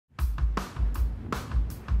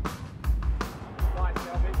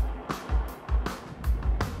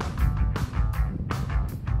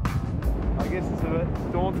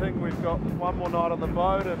daunting. We've got one more night on the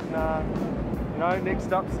boat, and you know,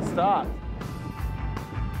 next up's the start.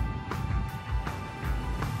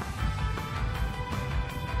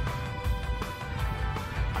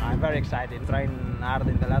 I'm very excited. Train hard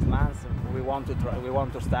in the last months. We want to try, we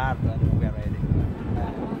want to start, and we are ready.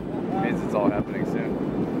 It means it's all happening soon.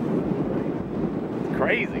 It's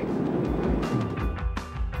crazy.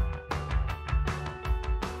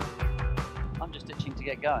 I'm just itching to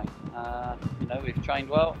get going. You know, we've trained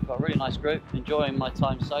well, got a really nice group, enjoying my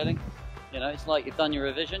time sailing. You know, it's like you've done your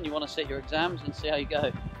revision, you want to sit your exams and see how you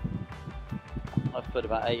go. I've put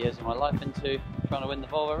about 8 years of my life into trying to win the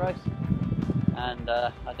Volvo race. And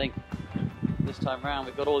I think this time around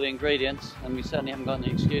we've got all the ingredients and we certainly haven't got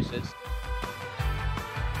any excuses.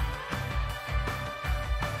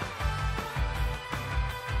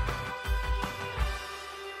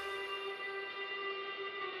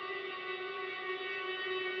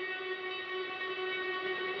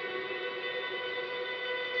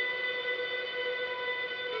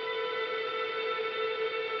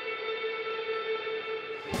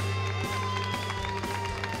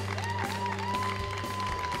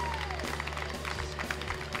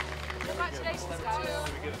 Congratulations,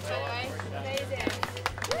 guys. Amazing.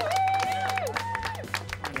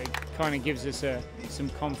 It kind of gives us some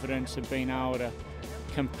confidence of being able to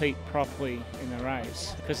compete properly in the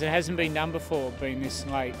race, because it hasn't been done before, being this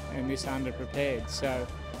late and this underprepared. So,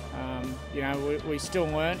 you know, we still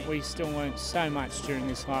learnt so much during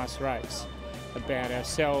this last race about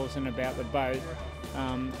ourselves and about the boat,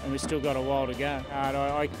 and we've still got a while to go.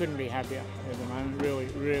 I couldn't be happier at the moment.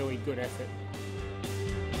 Really good effort.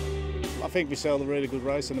 I think we sailed a really good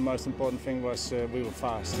race, and the most important thing was we were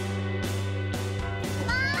fast.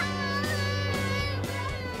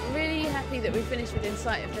 Really happy that we finished within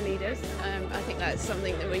sight of the leaders. I think that's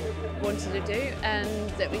something that we wanted to do,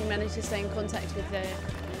 and that we managed to stay in contact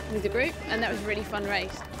with the group, and that was a really fun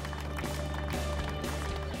race.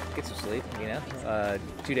 Get some sleep, you know.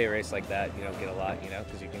 2-day race like that, you don't get a lot, you know,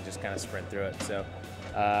 because you can just kind of sprint through it. So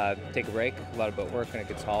take a break, a lot of boat work when it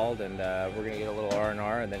gets hauled, and we're going to get a little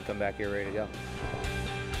R&R and then come back here ready to go.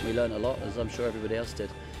 We learned a lot, as I'm sure everybody else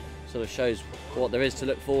did. Sort of shows what there is to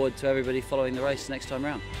look forward to everybody following the race next time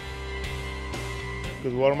round.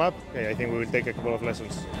 Good warm-up. Yeah, I think we will take a couple of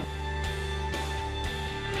lessons.